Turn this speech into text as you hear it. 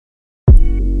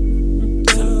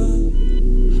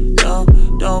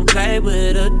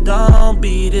with her, don't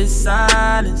be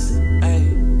dishonest. Ay.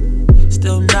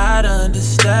 Still not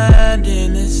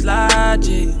understanding this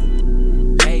logic.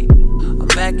 Hey, I'm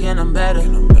back and I'm better.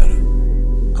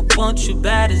 I want you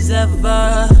bad as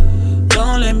ever.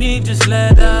 Don't let me just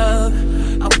let up.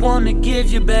 I wanna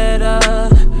give you better.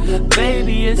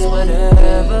 Baby, it's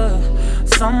whatever.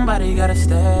 Somebody gotta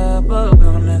step up.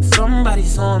 Gonna let somebody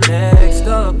so I'm next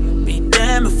up. Be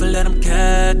damned if I let them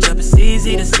catch up. It's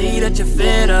easy to see that you're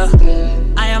fitter.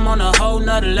 I am on a whole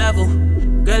nother level.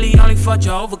 Girl, he only fucked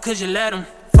you over cause you let him.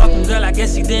 Fucking girl, I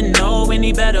guess he didn't know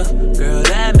any better. Girl,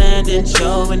 that man didn't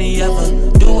show any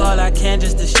ever. Do all I can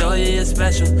just to show you you're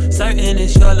special. Certain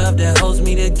it's your love that holds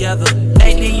me together.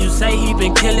 Lately you say he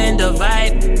been killing the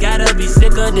vibe. Gotta be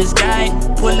sick of this guy.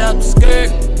 Pull up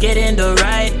skirt, get in the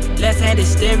right. Left hand is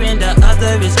steering, the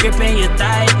other is gripping your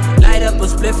thigh. Light up a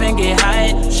spliff and get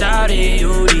high. Shawty,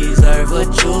 you deserve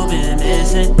what you been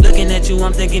missing. Looking at you,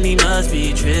 I'm thinking he must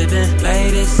be tripping.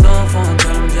 Play this song for him,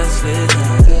 come just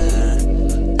listen.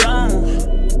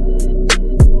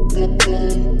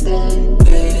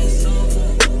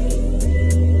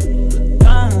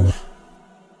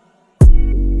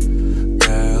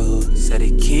 Girl said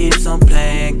he keeps on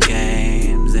playing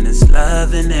games and his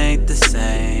loving ain't the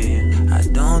same. I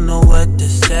don't know what to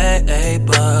say,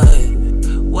 but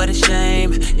what a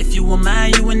shame. If you were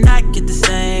mine, you would not get the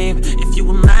same. If you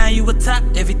were mine, you would top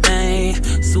everything.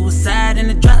 Suicide in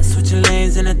the drop, switching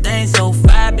lanes in a thing. So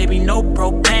fire, baby, no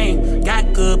propane.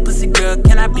 Got good pussy, girl,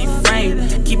 can I be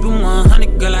framed? Keep it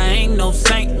 100, girl, I ain't no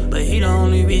saint. But he the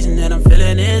only reason that I'm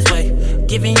feeling this way.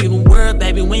 Giving you the word,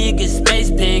 baby, when you get space.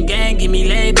 Pen gang, give me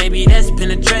lay, baby, that's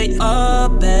penetrate. Oh,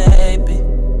 baby.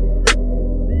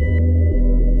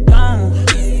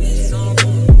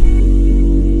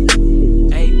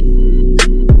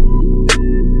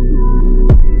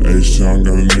 H-Town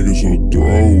got a nigga so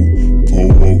throw. Pull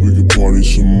up, we can party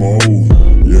some more.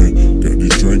 Yeah, got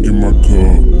this drink in my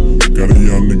cup. Got a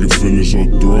young nigga feeling so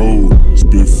throw.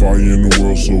 Spit fire in the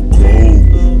world so cold.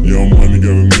 Young money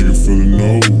got a nigga feeling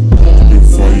no. Spit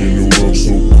fire in the world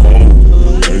so cold.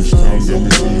 H-Town got me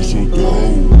feeling so throw.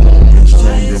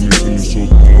 H-Town got me feeling so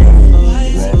throw.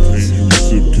 Rock paint and we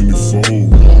sip candy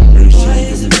fold. H-Town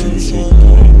got me feeling so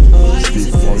throw. Spit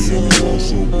fire in the world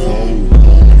so cold.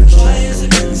 Why has it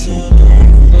been so long?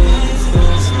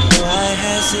 Why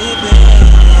has it been?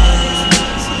 Why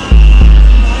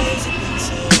has it been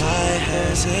so? Why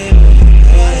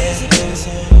has it been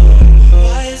so?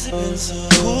 Why has it been so?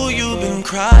 Who you been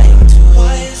crying to?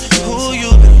 Who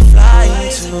you been flying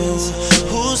to?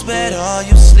 Whose bed are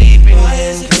you sleeping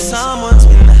in? 'Cause someone's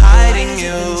been hiding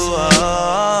you.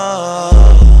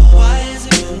 Why has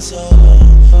it been so?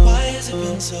 Why has it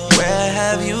been so? Where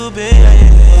have you been?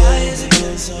 Why has it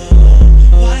been so?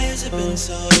 Why has it been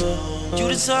so long? You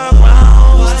deserve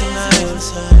rounds tonight.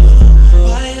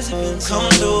 Why has it been so long? Come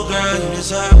through, girl, you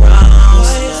deserve rounds tonight.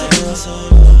 Why has it been so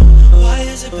long? Why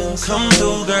has it been so long? Come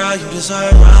through, girl, you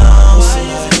deserve rounds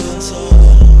tonight. Why has it been so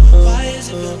long? Why has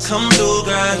it been so long? Come through,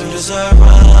 girl, you deserve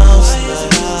rounds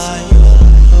tonight.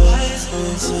 Why has it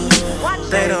been so long?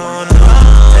 They don't know.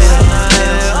 They don't know.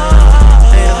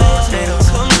 They don't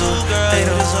come through, girl, they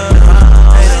don't deserve rounds.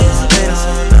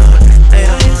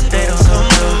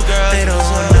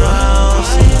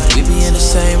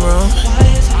 Same room,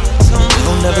 we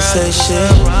gon' never say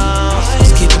shit.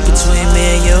 Just keep it between me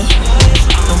and you.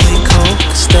 And we cool,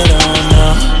 'cause they don't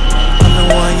know. I'm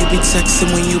the one you be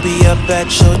texting when you be up at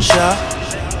your job.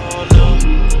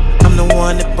 I'm the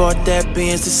one that bought that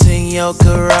Benz that's in your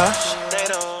garage.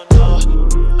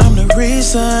 I'm the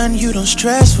reason you don't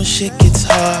stress when shit gets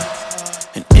hard.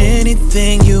 And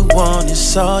anything you want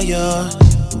is all yours.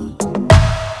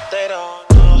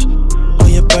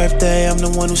 Birthday, I'm the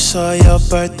one who saw your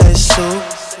birthday suit.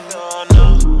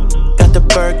 Got the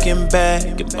Birkin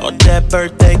bag and bought that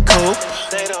birthday coupe.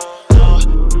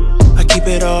 I keep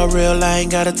it all real, I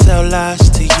ain't gotta tell lies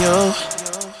to you.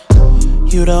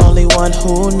 You the only one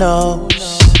who knows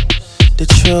the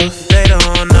truth. They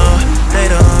don't know, they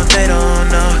don't know, they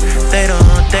don't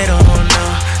know, they don't know,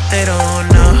 they don't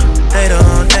know, they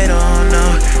don't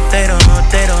know, they don't know,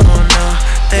 they don't know,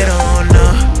 they don't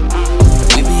know.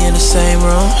 In the same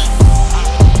room,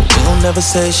 we gon' never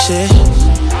say shit.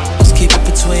 Just keep it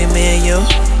between me and you,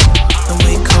 and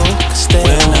we cool.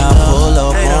 When I pull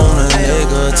up on a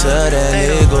nigga, tell that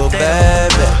nigga,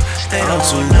 baby, I'm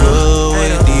too good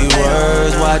with these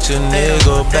words. Watch a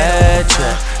nigga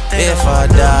backtrack. If I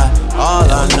die,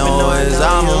 all I know is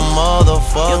I'm a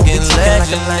motherfucking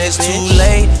legend. It's too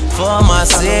late for my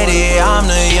city. I'm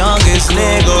the youngest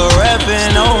nigga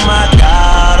reppin'. Oh my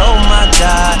God, oh my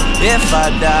God. If I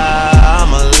die,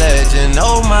 I'm a legend.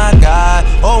 Oh my God,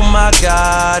 oh my my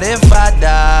God, if I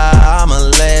die, I'm a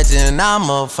legend, I'm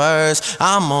a first,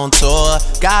 I'm on tour.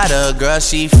 Got a girl,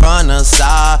 she from the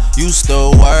side. Used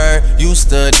to work, used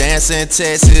to dance in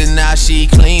Texas, now she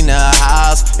clean the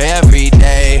house every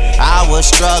day. I was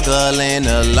struggling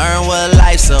to learn what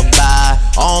life's about.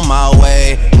 On my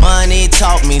way, money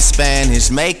taught me Spanish,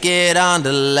 make it on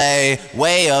delay.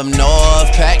 Way up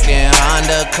north, packed in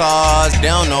Honda cars, they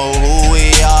don't know who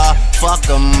we are. Fuck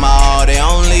them all, they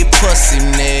only pussy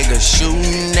niggas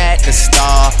shooting at the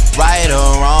star. Right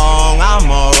or wrong,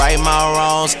 I'ma right my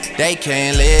wrongs. They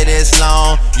can't live this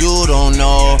long, you don't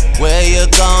know where you're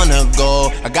gonna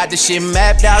go. I got this shit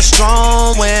mapped out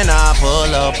strong. When I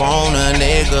pull up on a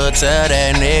nigga, tell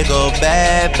that nigga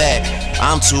bad back.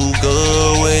 I'm too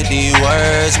good with these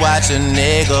words, watch a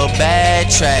nigga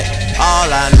backtrack.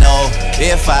 All I know,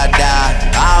 if I die,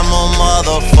 I'm a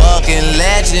motherfucking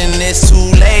legend. It's too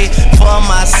late for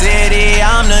my city,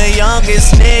 I'm the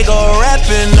youngest nigga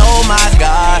rapping. Oh my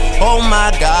God, oh my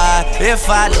God, if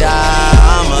I die,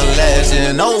 I'm a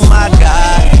legend. Oh my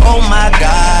God, oh my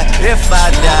God, if I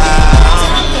die,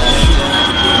 I'm a legend.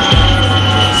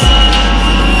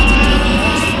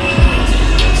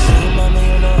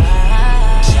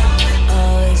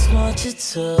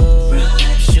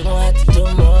 You gon' have to do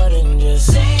more than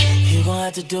just. You gon'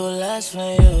 have to do less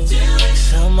for you.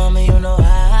 So mama, you know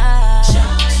how.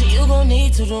 So you gon'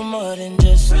 need to do more than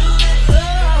just. You know,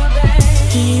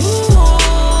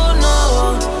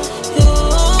 you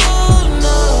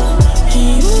know,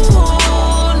 you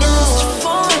know. It's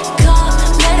for the car,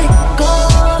 let it go.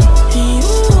 You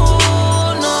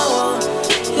know,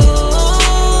 you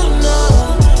know,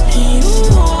 you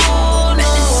know.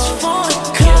 It's for the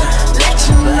car, let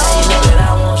you know. That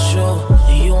I want you,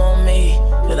 and you want me.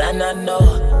 But I not know,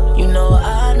 you know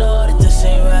I know that this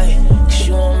ain't right. Cause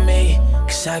you want me,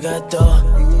 cause I got dough.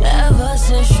 Ever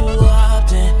since you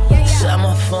hopped in, slam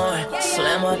my phone,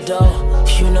 slam my door.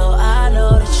 You know I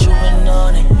know that you been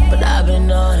on it, but I've been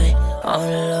on it, on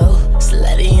the low. So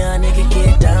let a young nigga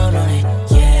get down on it.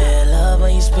 Yeah, love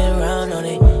when you spin round on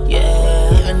it.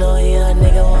 Yeah, even though a young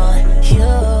nigga want you.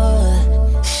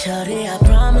 Shawty, I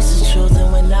promise the truth,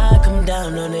 and when I come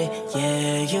down on it,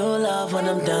 yeah, you love when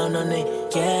I'm down on it.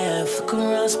 Yeah, fuck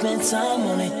around, spend time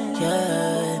on it.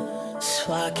 Yeah.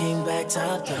 So I came back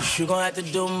top down. You gon' have to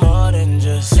do more than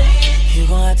just. You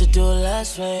gon' have to do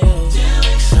less for you.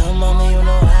 So mama, you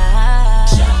know I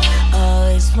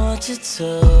always want you to. You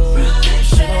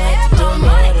gon' have to do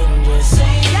more than just.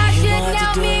 You gon'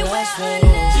 have to do less for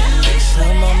you. So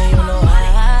mama, you know I.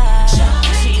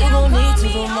 So you gon' need to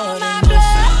do more than just.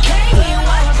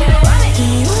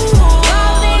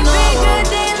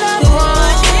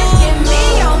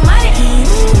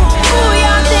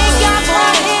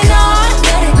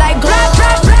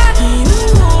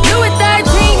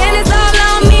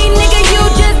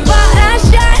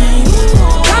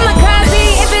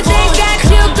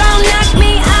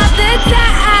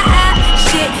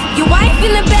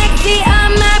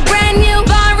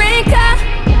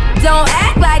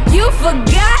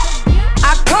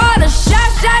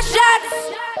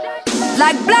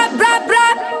 Like blah, blah,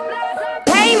 blah.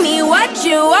 Pay me what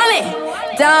you want it.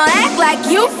 Don't act like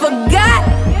you forgot.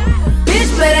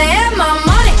 Bitch, better have my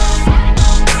money.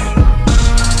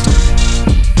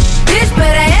 Bitch,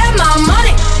 better have my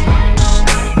money.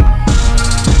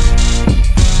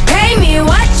 Pay me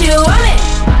what you want it.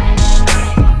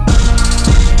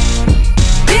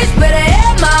 Bitch, better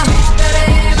have my.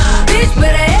 Bitch,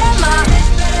 better have my.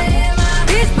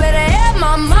 Bitch, better have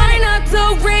my money. Not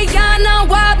to Rihanna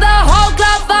while the whole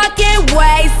club fucking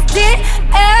wasted.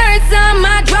 Every time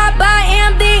I drop, I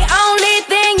am the only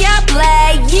thing y'all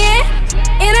playing.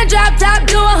 In a drop top,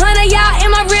 do 100, y'all in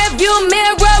my rearview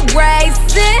mirror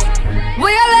racing.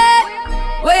 Where y'all at?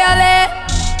 Where y'all at?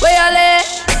 Where y'all at?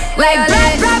 Like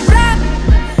blah, blah, blah.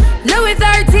 Louis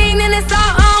 13 and it's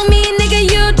all on me, nigga,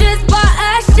 you just bought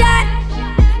a shot.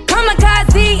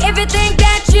 Kamikaze, if you think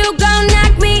that you gon'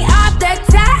 knock me off the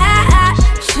top.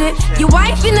 Shit, your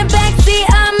wife in the backseat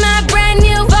of my brand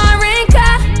new foreign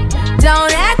car.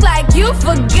 Don't act like you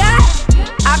forgot.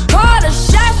 I called a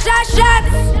shots.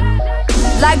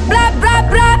 Like blah, blah,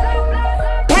 blah.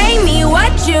 Pay me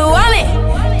what you want it.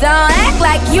 Don't act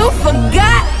like you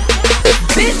forgot.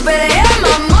 Bitch, better have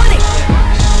my money.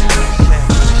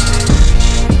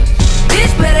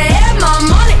 Bitch, better have my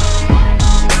money.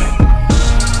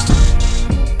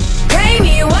 Pay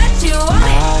me what you want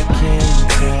it. I can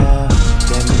tell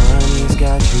that money's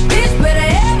got you. Bitch, better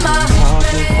have my.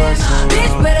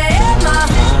 Bitch, better have my.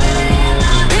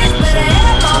 Bitch, better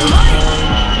have my money.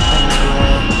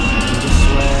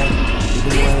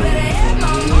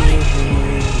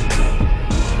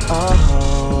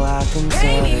 Oh, I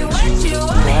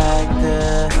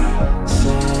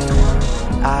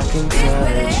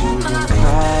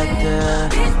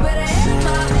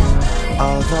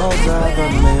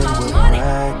government would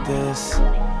practice.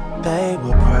 They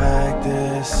would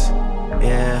practice.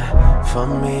 Yeah, for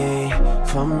me,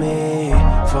 for me,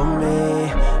 for me,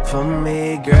 for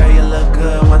me. Girl, you look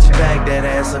good, want you back that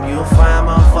ass up. You a fine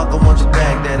motherfucker, want you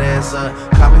back that ass up.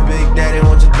 Call me Big Daddy,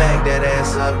 want you back that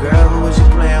ass up. Girl, who was you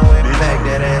playing with? Back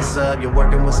that ass up. You're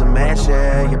working with some ass,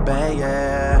 yeah, you bad,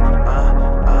 yeah.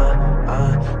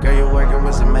 Girl, you're working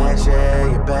with some ass,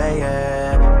 yeah, you bad,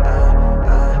 yeah.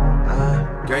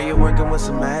 Girl, you're working with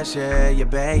some ass, yeah, you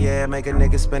bad, yeah. Make a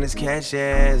nigga spend his cash,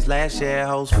 yeah. His last year,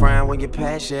 hoes frying when you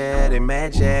pass, yeah. They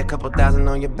mad, yeah. Couple thousand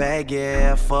on your bag,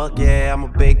 yeah. Fuck, yeah. I'm a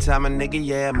big time nigga,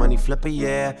 yeah. Money flipper,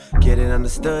 yeah. Get it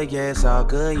understood, yeah. It's all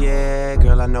good, yeah.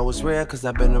 Girl, I know it's real, cause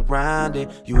I've been around it.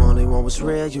 You only want what's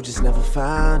real, you just never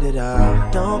found it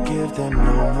out. Don't give them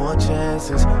no more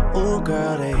chances. Ooh,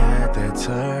 girl, they had their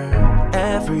turn.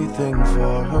 Everything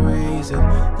for a reason.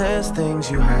 There's things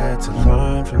you had to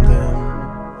learn from them.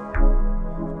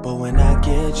 But when I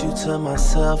get you to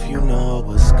myself, you know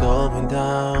what's going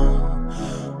down.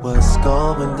 What's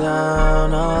going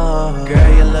down, oh.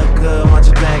 Girl, you look good, want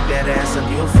you back that ass up.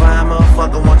 You a fine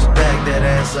motherfucker, want you back that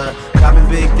ass up. Call me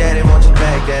Big Daddy, want you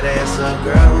back that ass up.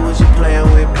 Girl, who was you playing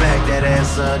with? Back that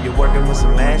ass up. You're working with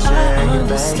some ass, yeah. You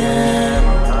understand.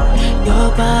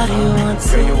 Your body wants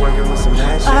it. Girl, you're working with some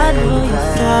ass, yeah. I know your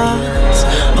thoughts.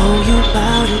 Oh, you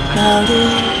bout it.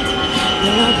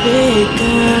 You're a big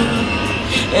girl,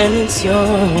 and it's your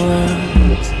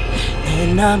world,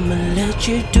 and I'ma let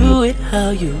you do it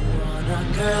how you wanna.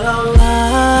 Girl,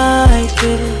 alright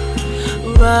with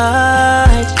it,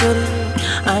 right with it.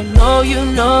 I know you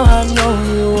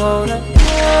wanna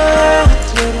get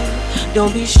with it.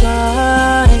 Don't be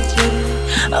shy with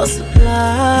it, I'll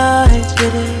supply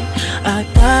with it. I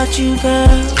got you,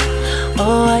 girl,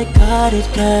 oh I got it,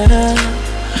 girl.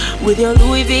 With your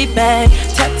Louis V bag,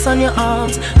 tats on your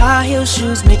arms, high heel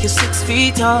shoes make you 6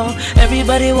 feet tall.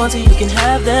 Everybody wants it, you can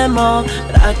have them all,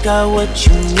 but I got what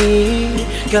you need.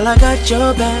 Girl, I got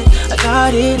your back, I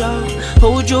got it all.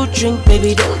 Hold your drink,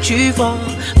 baby, don't you fall.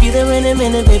 Be there in a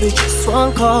minute, baby, just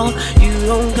one call. You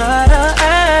don't gotta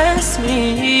ask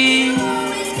me.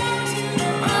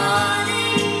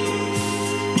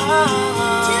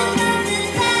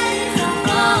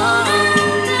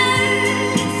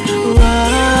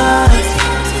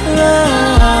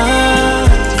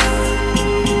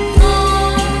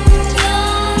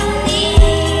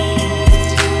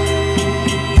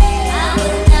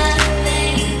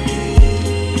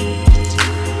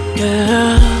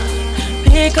 Girl,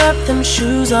 pick up them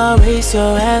shoes, I'll race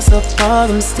your ass up all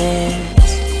them stairs.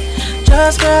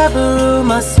 Just grab a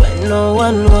room, I sweat no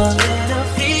one will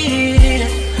interfere.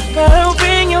 Girl,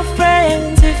 bring your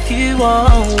friends if you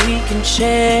want, we can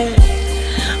share.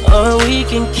 Or we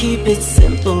can keep it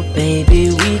simple, baby.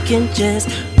 We can just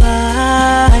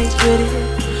ride with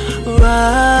it,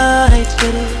 ride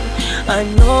with it. I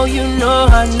know you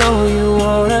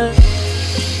wanna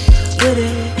with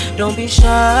it. Don't be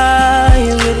shy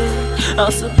with it, I'll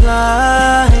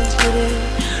supply with it.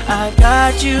 I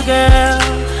got you, girl,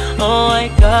 oh I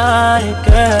got it,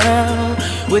 girl.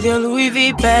 With your Louis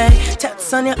V bag,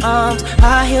 tats on your arms,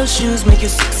 high heel shoes make you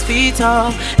 6 feet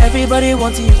tall. Everybody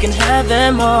wants it, you can have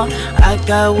them all. I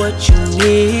got what you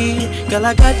need, girl,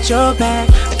 I got your back,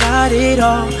 I got it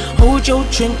all. Hold your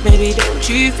drink, baby, don't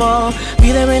you fall.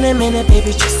 Be there in a minute,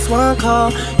 baby, just one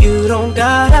call. You don't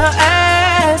gotta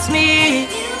ask me.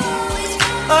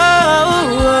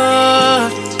 Oh.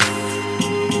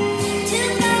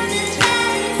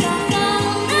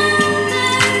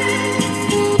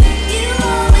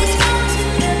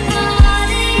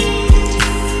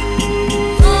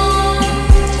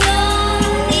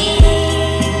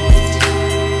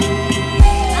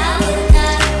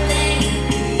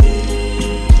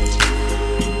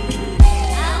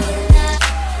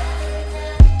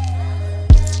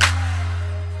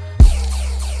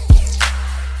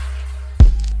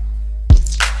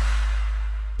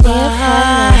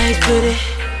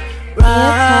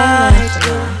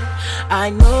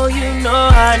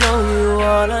 I know you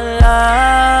wanna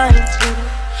lie with it.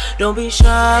 Don't be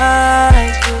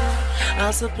shy with it,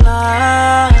 I'll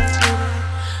supply with it.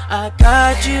 I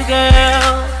got you,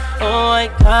 girl, oh I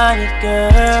got it,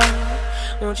 girl.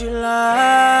 Won't you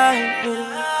lie with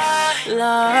it,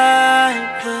 lie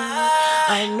with it.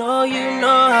 I know you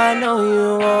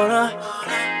wanna.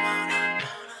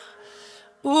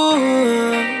 Ooh,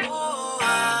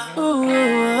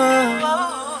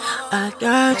 I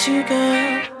got you,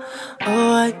 girl.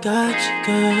 Oh, I got you,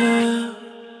 girl.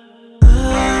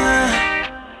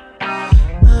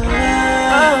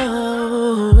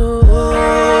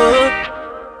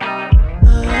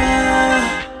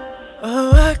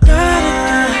 Oh, I got it,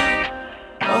 girl.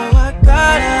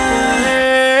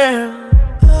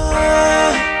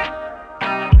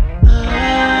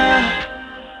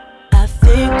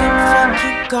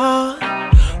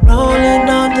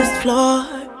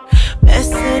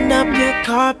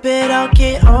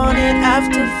 get on it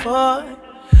after 4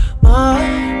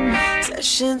 more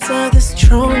sessions of this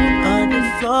throne on the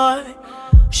floor.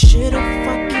 Should've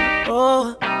fucking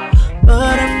rolled,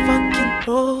 but I fucking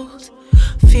rolled.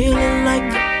 Feeling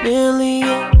like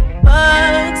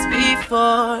 $1,000,000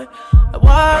 before I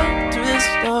walked through this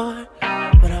door.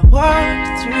 When I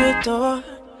walked through the door,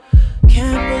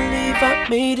 can't believe I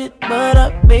made it, but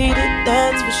I made it,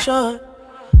 that's for sure.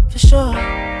 For sure.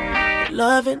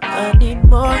 Loving, I need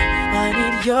more, I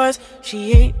need yours.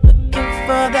 She ain't looking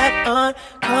for that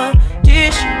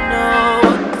unconditional.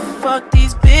 What the fuck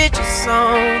these bitches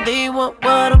on? They want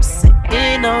what I'm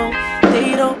sitting on.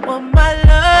 They don't want my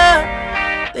love,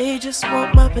 they just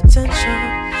want my potential.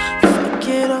 Fuck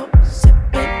it all,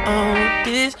 sipping on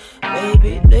this,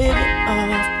 baby, living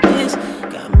off this.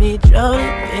 Got me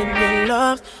drowning in the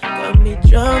love, got me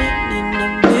drowning in the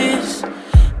mist.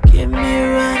 Give me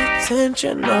right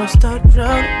attention, I'll start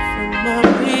drowning from my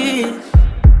wrist.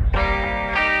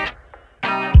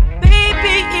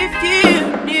 Baby, if you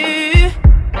knew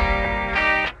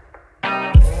the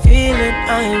feeling I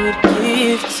would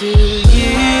give to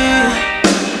you.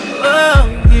 Oh,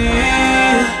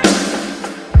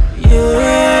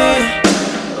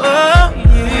 oh,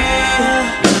 yeah.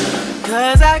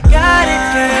 'Cause I got it,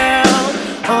 girl.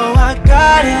 Oh, I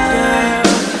got it, girl.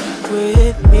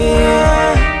 With me.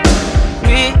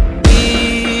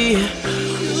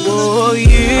 Oh,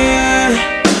 yeah.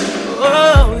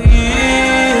 Oh,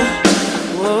 yeah.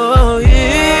 Oh,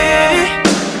 yeah.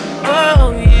 Oh,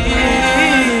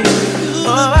 yeah.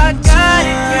 Oh, I got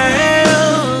it,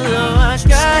 girl. Oh, I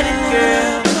got it,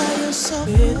 girl.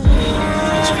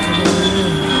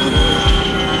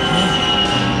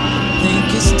 Think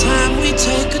it's time we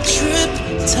take a trip.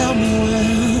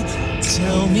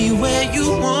 Tell me where you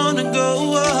wanna go.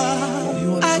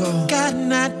 I got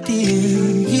an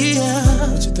idea,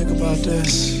 yeah. What you think about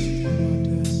this?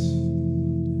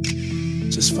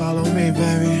 Just follow me,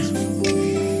 baby.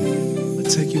 I'll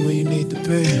take you where you need to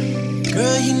be.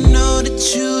 Girl, you know that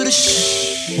you the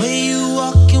when you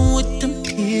walking with them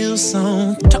heels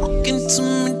on, talking to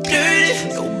me dirty.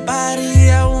 Your body,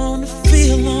 I wanna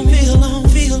feel on.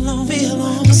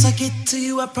 Once I get to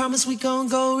you, I promise we gon'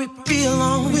 go real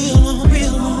on.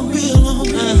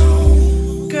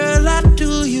 Girl, I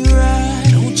do you right.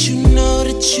 Don't you know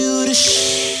that you the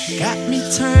got me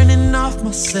turning off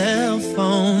my cell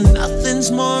phone. Nothing's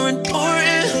more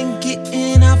important than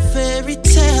getting our fairy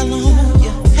tale on.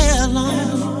 Yeah, hell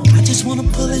on. I just wanna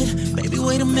pull it, baby,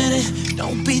 wait a minute.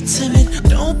 Don't be timid,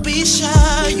 don't be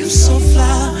shy, you so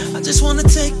fly. I just wanna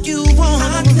take you on a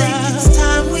ride. I think it's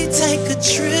time we take a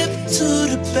trip to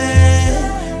the bed.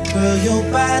 Girl, your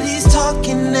body's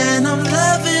talking and I'm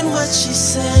loving what she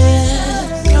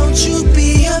said. Don't you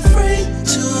be afraid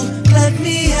to let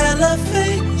me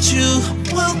elevate you.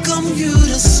 Welcome you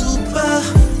to super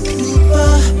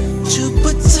duper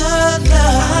Jupiter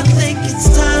love. I think it's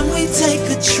time we take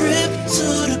a trip to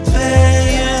the bay.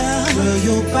 Girl,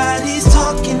 your body's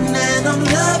talking and I'm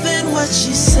loving what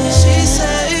she said. She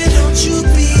said, don't you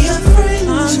be afraid to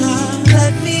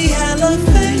let me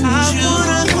elevate you. I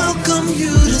wanna welcome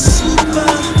you to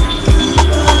super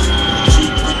duper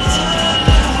Jupiter.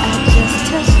 I just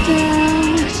touched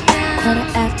down,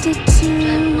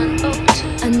 2:15.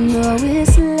 I know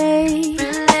it's late,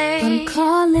 but I'm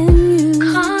calling you.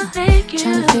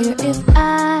 Trying to figure if I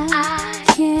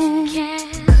can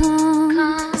come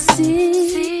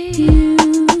see you.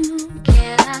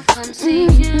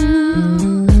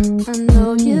 I know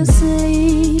you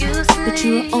say that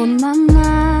you are on my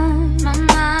mind,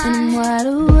 and I'm wide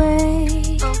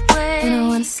awake, and I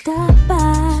wanna stop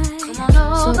by.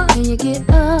 So can you get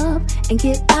up and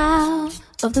get out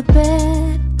of the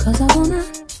bed? 'Cause I wanna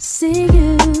see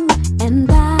you, and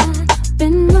I've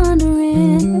been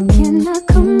wondering, can I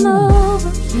come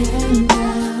over?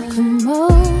 Come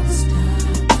over,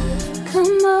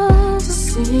 come over,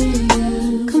 see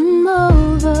you. Come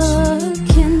over,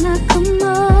 can I come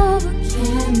over?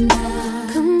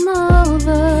 Come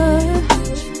over,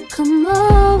 come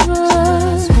over,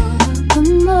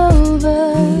 come over.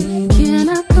 Can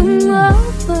I come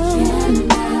over?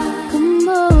 Come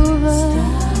over,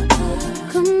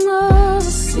 come over,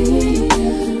 see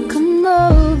you. Come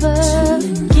over,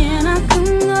 can I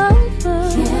come over?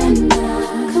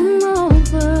 Come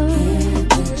over,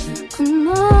 come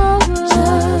over.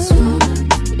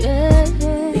 Yeah.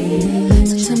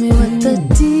 So tell me what the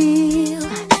deal.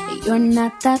 You're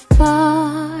not that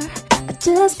far. I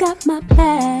just got my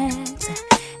bags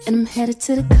and I'm headed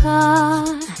to the car.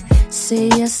 Say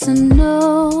yes or no,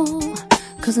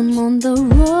 'cause I'm on the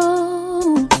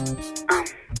road.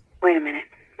 Wait a minute.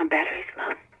 My battery's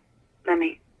low.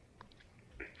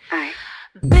 Alright.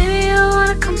 Baby, I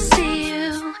wanna come see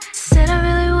you. Said I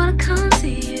really wanna come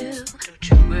see you. Don't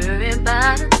you worry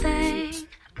about a thing.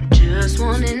 I'm just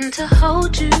wanting to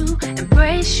hold you,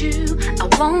 embrace you. I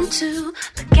want to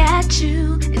look at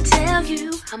you and tell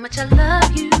you how much I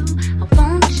love you. I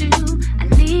want you, I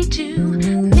need you,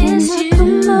 I miss you.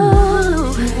 Come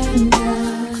on,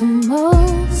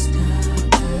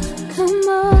 come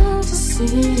on to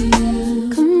see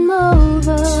you. Come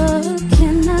over,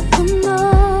 can I come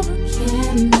over?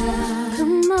 Can I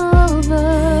come over?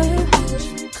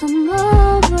 Come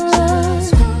over,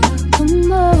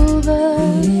 come over.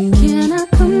 Can I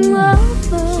come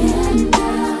over?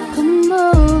 Come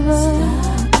over,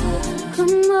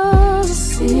 come over to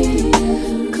see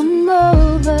you. Come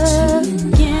over,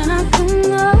 can I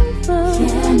come over?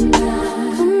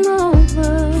 Come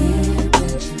over,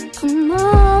 come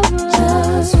over.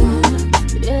 Just wanna,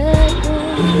 yeah.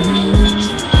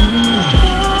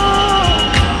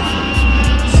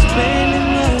 Spending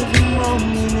every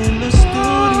moment in the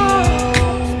studio.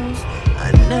 I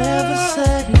never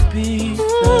said it'd be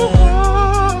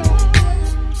fair,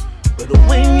 but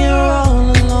when you're all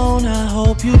alone, I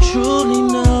hope you truly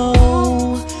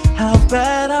know how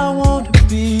bad I want to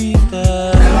be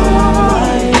there. Come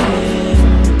right in,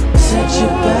 set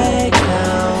your bag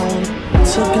down.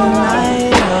 Took a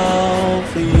night off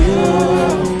for you.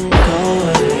 Go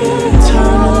ahead,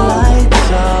 turn the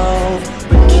lights off,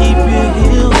 but keep your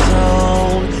heels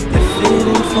on. They're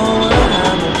fitting for what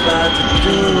I'm about to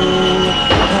do.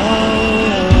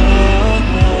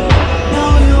 No,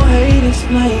 you hate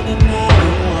explaining how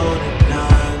you want it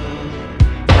done.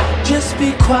 Just be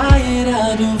quiet,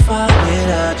 I'll do fine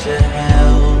without your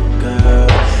help, girl.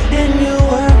 And you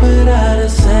work without a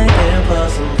second for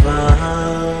some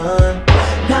fun.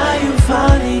 Now you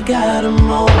finally got a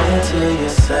moment to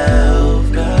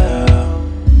yourself, girl.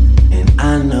 And I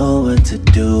know what to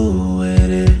do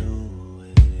with it.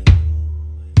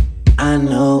 I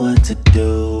know what to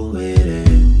do with it.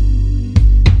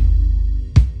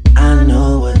 I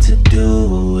know what to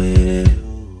do with it.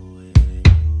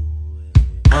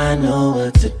 I know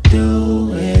what to do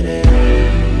with it.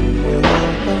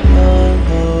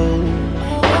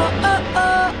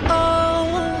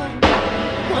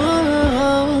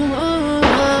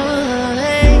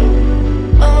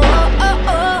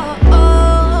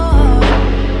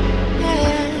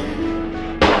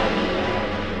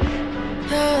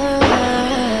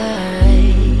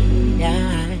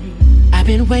 I've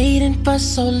been waiting for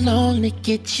so long to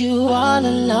get you all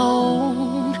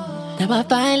alone. Now I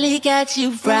finally got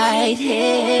you right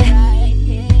here.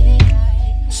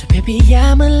 So baby,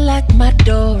 I'ma lock my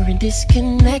door and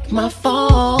disconnect my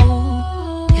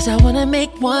phone. Cause I wanna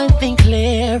make one thing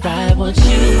clear, I want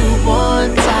you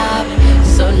on top.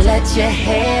 So let your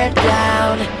hair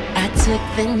down, I took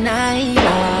the night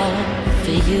off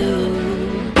for you.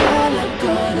 Girl, I'm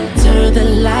gonna turn the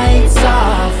lights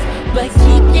off, but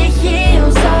keep your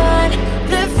heels on.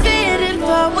 They're fitting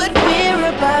for what we're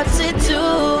about to do.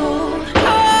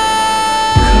 Come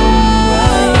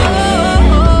right in,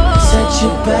 set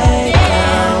your bag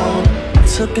down.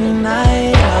 Took a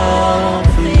night off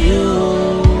for you.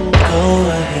 Go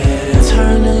ahead,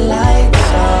 turn the lights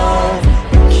off,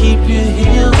 and keep your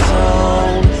heels on.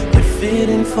 They're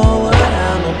fitting for what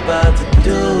I'm about to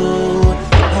do.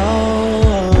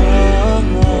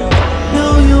 No,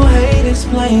 you hate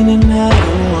explaining how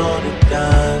you want it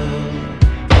done.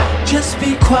 Just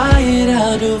be quiet,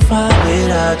 I'll do fine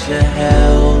without your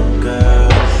help,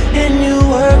 girl. And you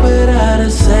work without a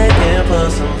second for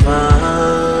some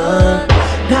fun.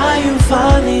 Now you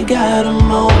finally got a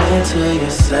moment to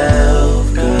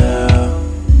yourself, girl.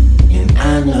 And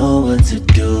I know what to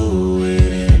do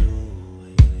with it.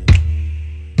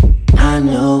 I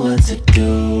know what to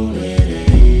do with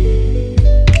it.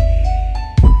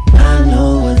 I know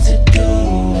what to do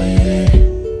with it.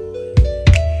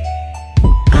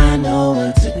 I know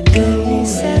what to do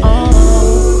with it.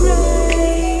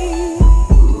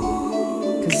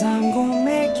 Cause I'm gonna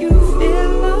make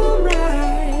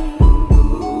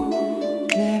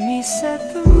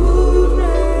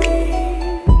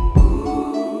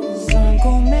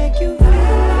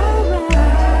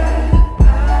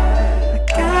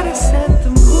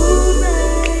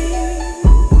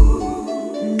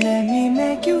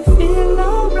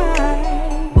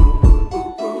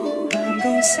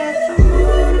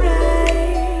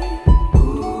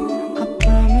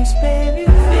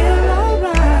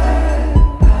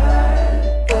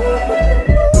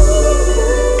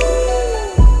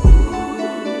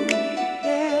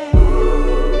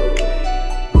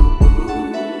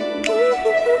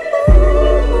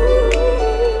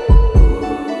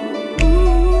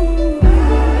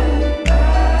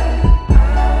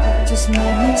Just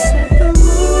let me set the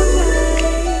mood right.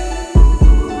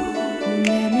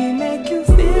 Let me make you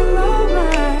feel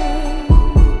alright.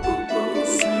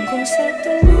 'Cause I'm gon' set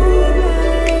the mood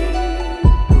right.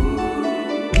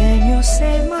 And you'll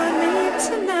say my name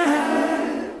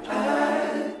tonight.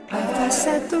 If I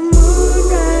set the mood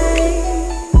right,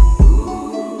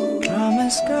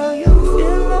 promise girl you'll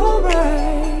feel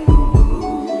alright.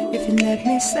 If you let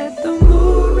me set the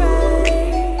mood right,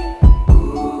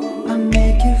 I'll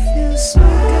make you feel so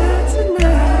good tonight.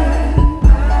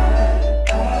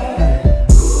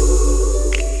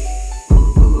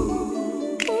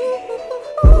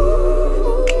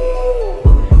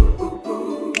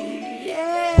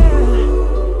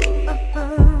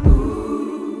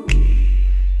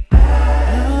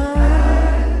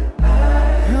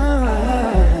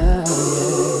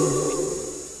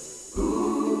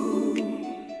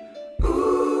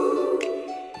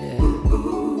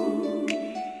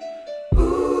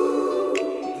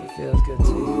 Feels good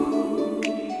to you.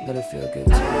 Let it feel good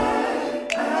to you.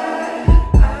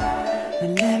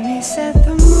 And let me set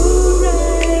the mood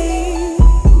right,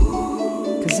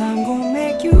 'cause I'm gon'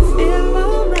 make you feel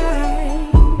alright.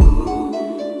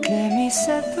 Let me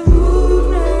set the mood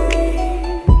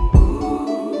right,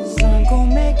 'cause I'm gon'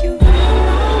 make you feel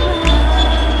alright.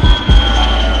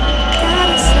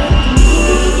 Gotta set the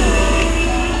mood right.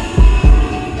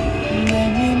 Let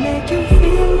me make you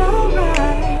feel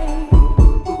alright.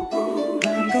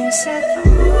 I'm gon' set the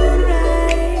mood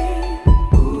right.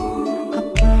 I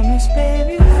promise,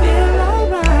 baby, you'll feel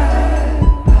alright.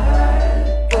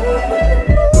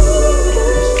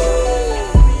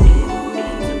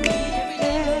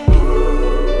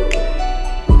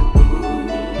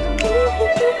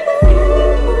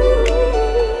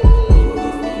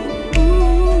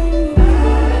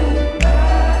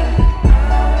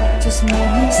 Just let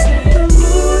me set the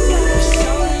mood right.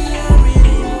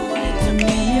 And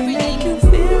let me make you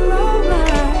feel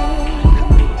alright.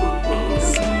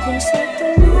 'Cause I'm gon' set the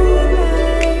mood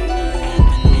right.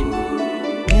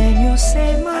 And you'll say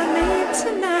my name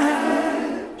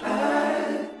tonight.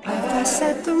 If I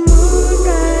set the mood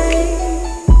right,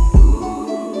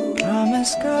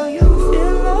 promise girl you'll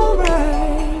feel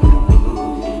alright.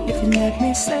 If you let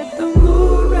me set the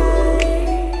mood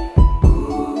right,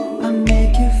 I'll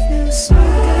make you feel so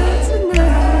good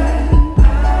tonight.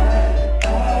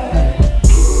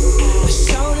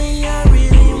 Shorty, I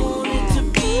really wanted to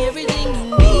be everything you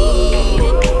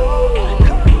needed.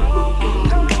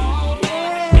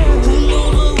 Who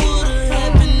knows what would've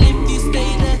happened if you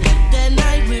stayed that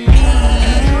night with me?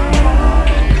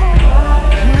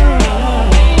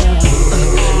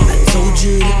 I told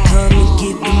you to come and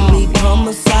get with me,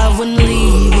 promise I wouldn't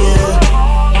leave ya.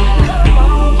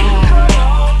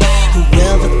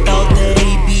 Whoever thought that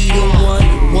he'd be the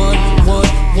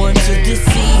one to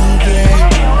deceive ya?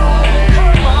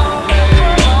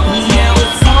 Now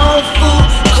it's awful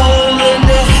cold in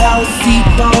the house he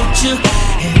bought you,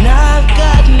 and I've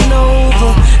gotten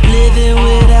over living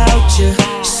without you.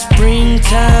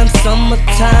 Springtime,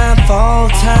 summertime, fall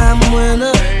time,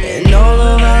 winter, and all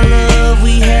of our love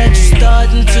we had you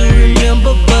starting to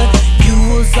remember, but you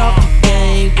was off the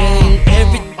game.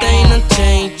 Everything done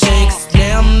changed. 'Cause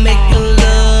now I'm making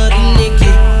love to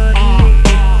Nikki,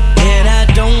 and I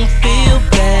don't feel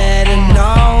bad, and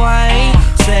no, I ain't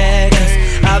sad, 'cause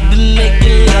I've been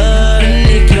making love to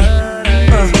Nikki.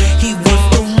 He was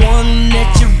the one that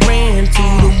you ran to,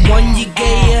 the one you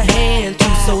gave your hand to,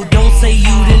 so don't say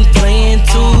you didn't plan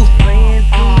to.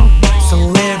 So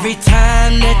every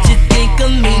time that you think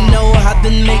of me, know I've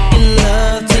been making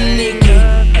love to Nikki.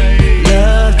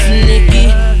 Love to Nikki.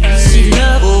 She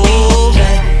loved me.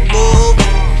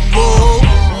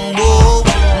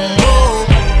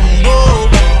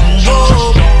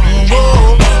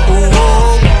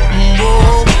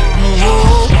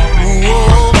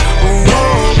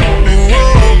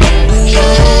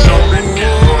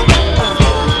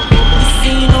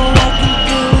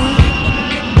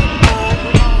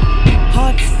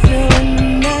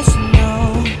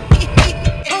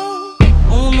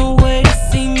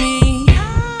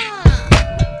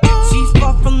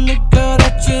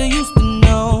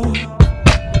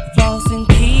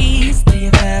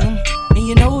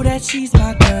 She's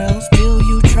my girl, still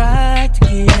you tried to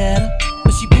get at her,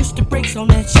 but she pushed the brakes on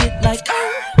that shit like,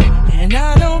 and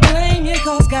I don't blame you,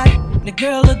 'cause God, the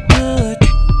girl look good.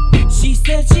 She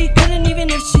said she couldn't even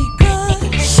if she could.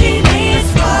 She needs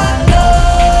my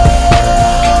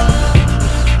love.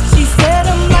 She said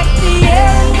I'm like the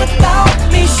air, and without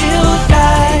me she'll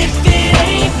die. If it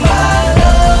ain't my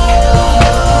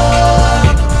love,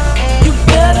 you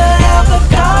better have a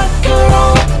doctor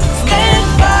on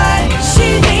standby. She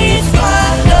needs my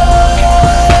love.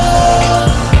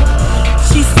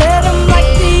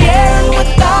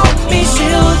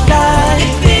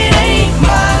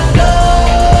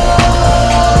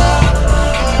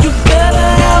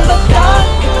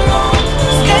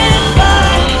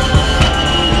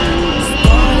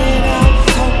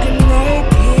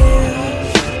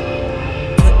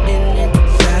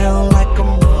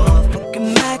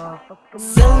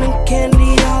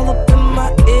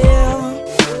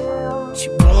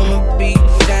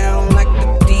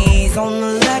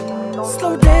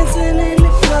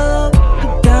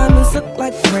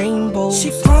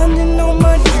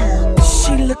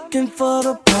 for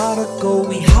the prodigal.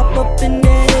 We hop up in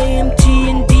that AMG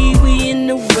and D, we in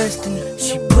the Western.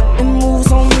 She putting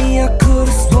moves on me, I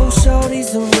could've swore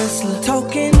shorty's a wrestler.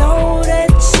 Talking all that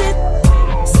shit,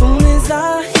 soon as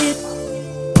I hit.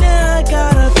 Now I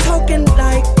got her talking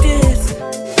like this,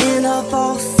 in a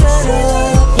falsetto.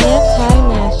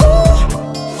 Anti-national.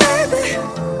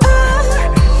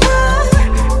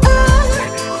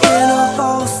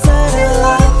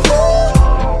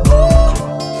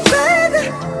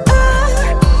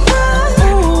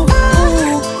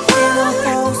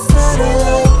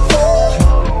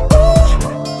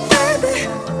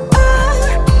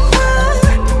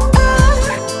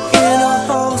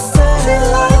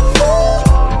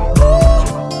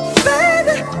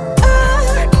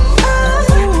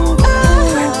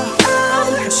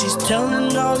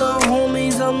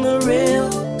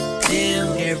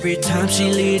 Every time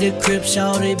she leave the crib,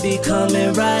 shawty be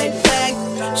coming right back.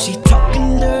 She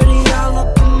talking dirty all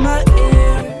up in my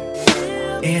ear,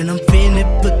 and I'm finna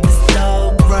put this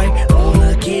dog right on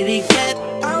a kitty cat.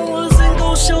 I wasn't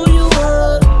gon' show you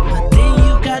up, but then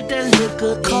you got that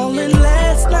liquor. Calling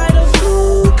last night a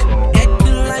fluke,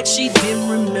 acting like she didn't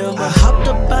remember. I hopped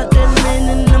up out that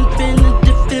linen, I'm finna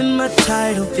defend my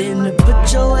title. Finna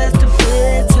put your ass to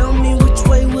bed, tell me which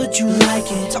way would you like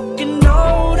it. Talking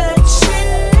all that shit.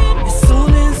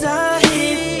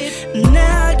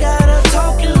 Now I got her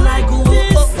talking like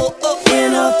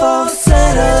in a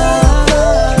falsetto.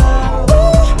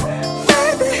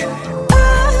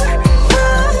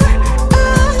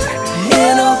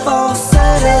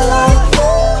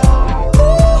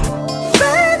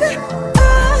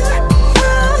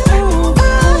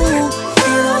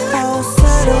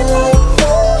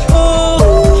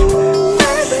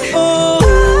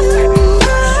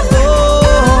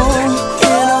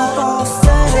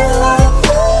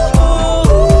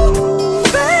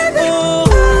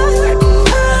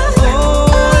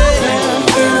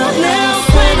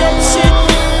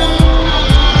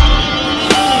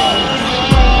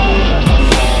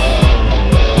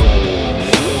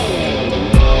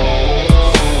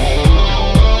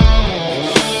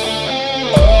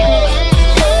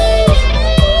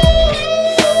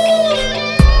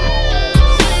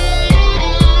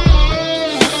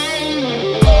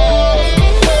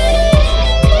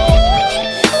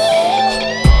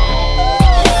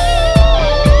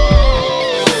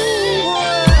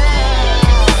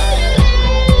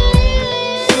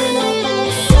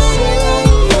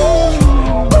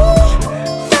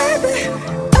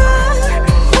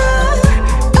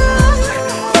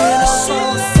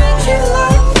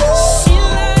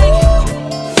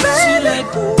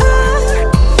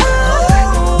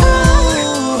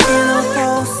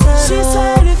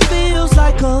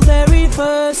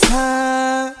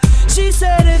 She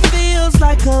said it feels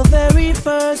like her very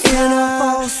first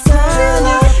time.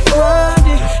 Grind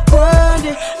it, grind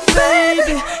it,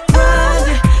 baby. Grind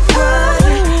it,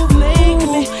 make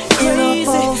me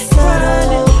crazy.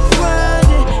 Grind it,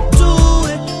 do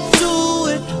it.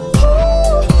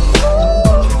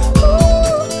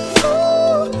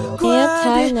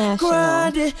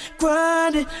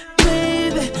 Grind it,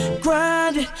 baby.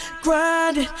 Grind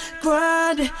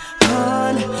it,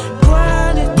 honey.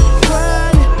 Grind it.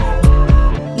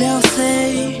 Now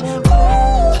say,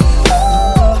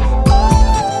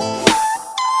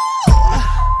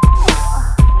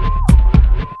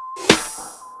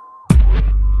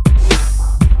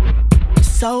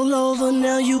 it's all over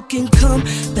now, you can come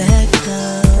back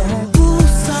down.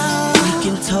 We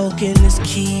can talk in this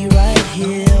key right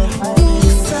here.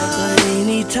 But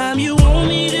anytime you want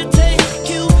me to take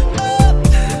you up,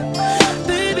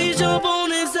 baby, jump on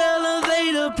this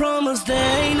elevator. Promise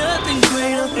there ain't nothing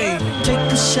greater.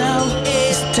 Take a shower,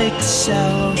 let's take a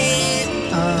shower.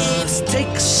 Let's take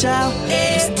a shower,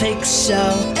 let's take a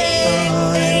shower.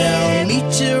 And I'll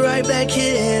meet you right back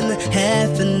here in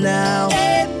half an hour.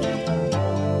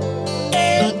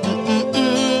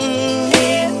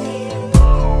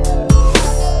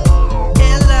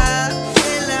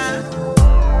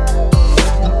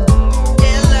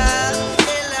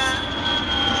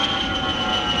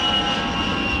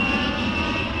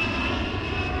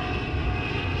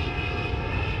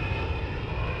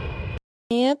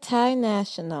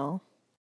 Anti-national.